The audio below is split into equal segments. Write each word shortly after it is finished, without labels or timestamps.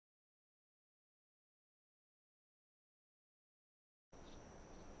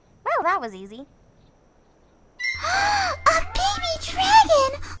Well, that was easy. A baby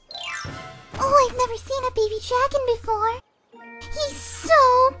dragon! Oh, I've never seen a baby dragon before. He's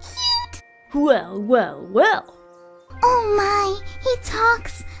so cute! Well, well, well. Oh my, he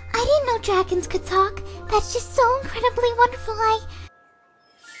talks. I didn't know dragons could talk. That's just so incredibly wonderful. I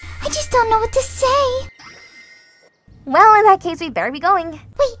just don't know what to say. Well, in that case, we better be going.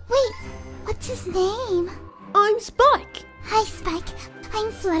 Wait. What's his name? I'm Spike. Hi, Spike. I'm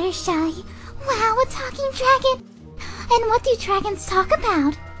Fluttershy. Wow, a talking dragon. And what do dragons talk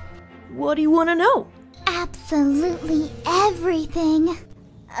about? What do you want to know? Absolutely everything.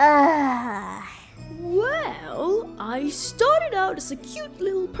 Well, I started out as a cute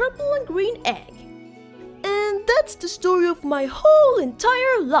little purple and green egg. And that's the story of my whole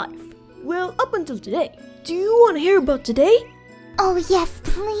entire life. Well, up until today. Do you want to hear about today? Oh, yes,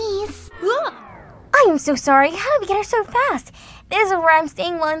 please. Ah! I am so sorry. How did we get here so fast? This is where I'm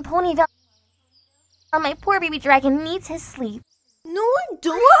staying while in Ponyville. My poor baby dragon needs his sleep. No, I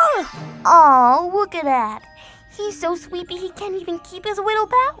don't. Oh, look at that. He's so sleepy he can't even keep his little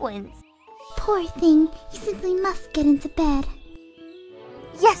balance. Poor thing. He simply must get into bed.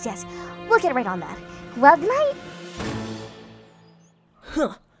 Yes. We'll get right on that. Well, good night.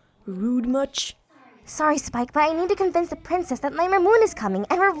 Huh. Rude much? Sorry, Spike, but I need to convince the princess that Nightmare Moon is coming,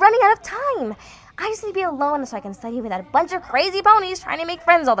 and we're running out of time. I just need to be alone so I can study without a bunch of crazy ponies trying to make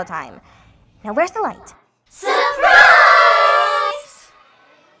friends all the time. Now, where's the light? Surprise!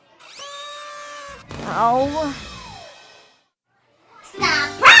 Oh.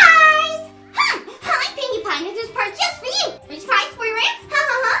 Surprise! Hi, Pinkie Pie. This part's just for you. Which prize for you?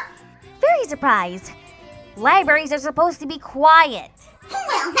 Very surprised. Libraries are supposed to be quiet.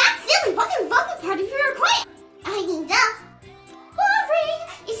 Well, that's silly. What can vocal party if you're quiet? I mean, boring.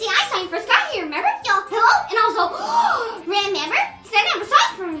 You see, I signed for Sky here, remember? Yo, hello? And also, remember? Said I never saw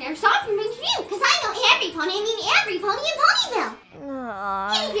it from you, because I know every pony in Ponyville.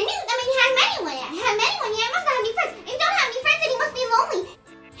 Hey, if you're new, that means you have many when you must not have any friends. If you don't have any friends, then you must be lonely.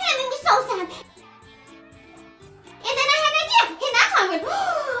 And that made me so sad. And then I had an idea. And that's why I went,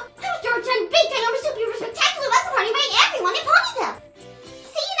 I was George and big and over super spectacular welcome party by everyone in Ponyville.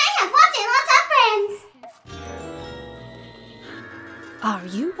 See, and I have lots and lots of friends. Are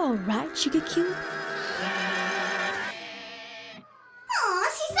you alright, Shigekyu? Aw,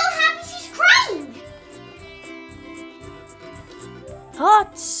 she's so happy she's crying.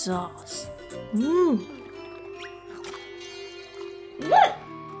 Hot sauce. Look,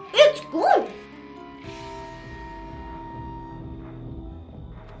 it's good.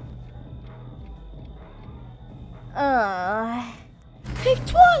 Hey,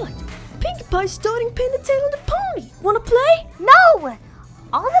 Twilight! Pinkie Pie's starting Pin the Tail on the Pony. Wanna play? No!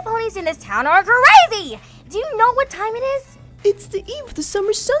 All the ponies in this town are crazy! Do you know what time it is? It's the eve of the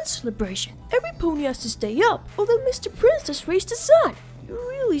summer sun celebration. Every pony has to stay up, although Mr. Princess raised the sun. You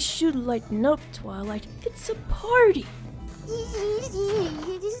really should lighten up, Twilight. It's a party.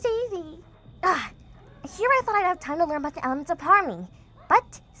 Here I thought I'd have time to learn about the elements of harmony.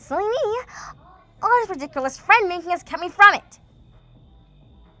 But, silly me, all this ridiculous friend making has kept me from it.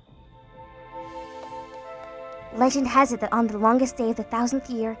 Legend has it that on the longest day of the 1000th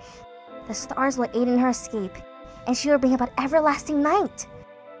year, the stars will aid in her escape, and she will bring about everlasting night.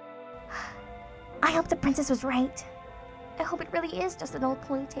 I hope the princess was right. I hope it really is just an old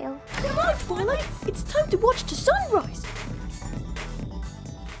ponytail. Come on, Twilight! It's time to watch the sunrise!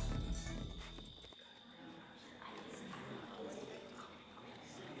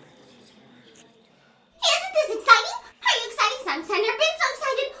 Isn't this exciting? Are you excited? I've never been so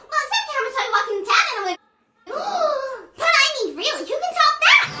excited. Well, except Cameron saw you walking in town and I went, but I mean, really, who can top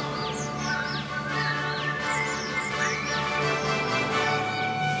that?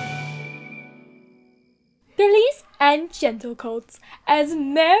 Billies and Gentlecoats, as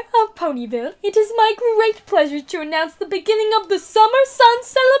Mayor of Ponyville, it is my great pleasure to announce the beginning of the Summer Sun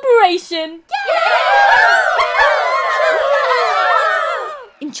Celebration!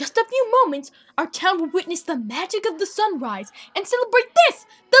 In just a few moments, our town will witness the magic of the sunrise and celebrate this,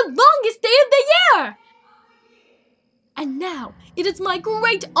 the longest day of the year! And now, it is my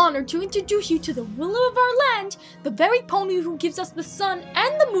great honor to introduce you to the ruler of our land, the very pony who gives us the sun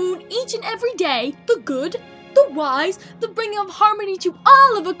and the moon each and every day, the good, the wise, the bringing of harmony to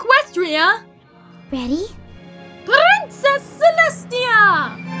all of Equestria. Ready? Princess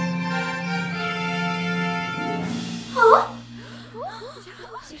Celestia! Huh?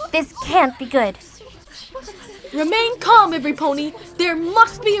 This can't be good. Remain calm, every pony. There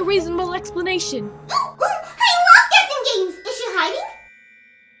must be a reasonable explanation. I love guessing games. Is she hiding?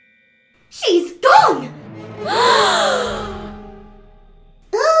 She's gone.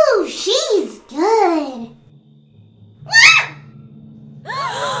 Oh,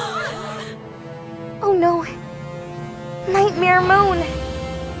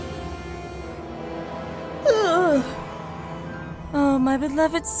 my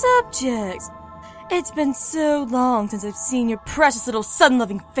beloved subjects. It's been so long since I've seen your precious little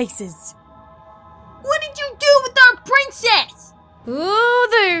sun-loving faces. What did you do with our princess? Oh,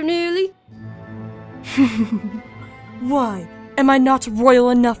 there, nearly. Why, am I not royal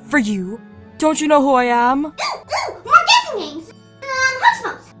enough for you? Don't you know who I am? More guessing names. Hot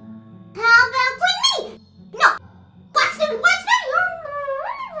smokes. How about Queen Me? No. Black Snoopy.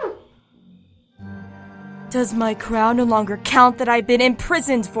 Does my crown no longer count that I've been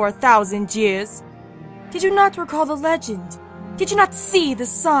imprisoned for 1,000 years? Did you not recall the legend? Did you not see the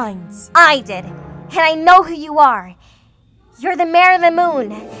signs? I did, and I know who you are. You're the Mare of the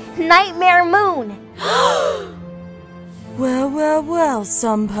Moon, Nightmare Moon. Well,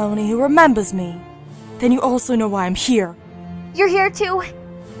 some pony who remembers me. Then you also know why I'm here. You're here to...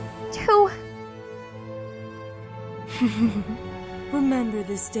 Remember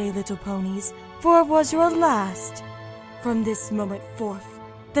this day, little ponies, for it was your last. From this moment forth,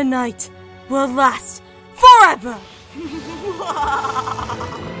 the night will last forever!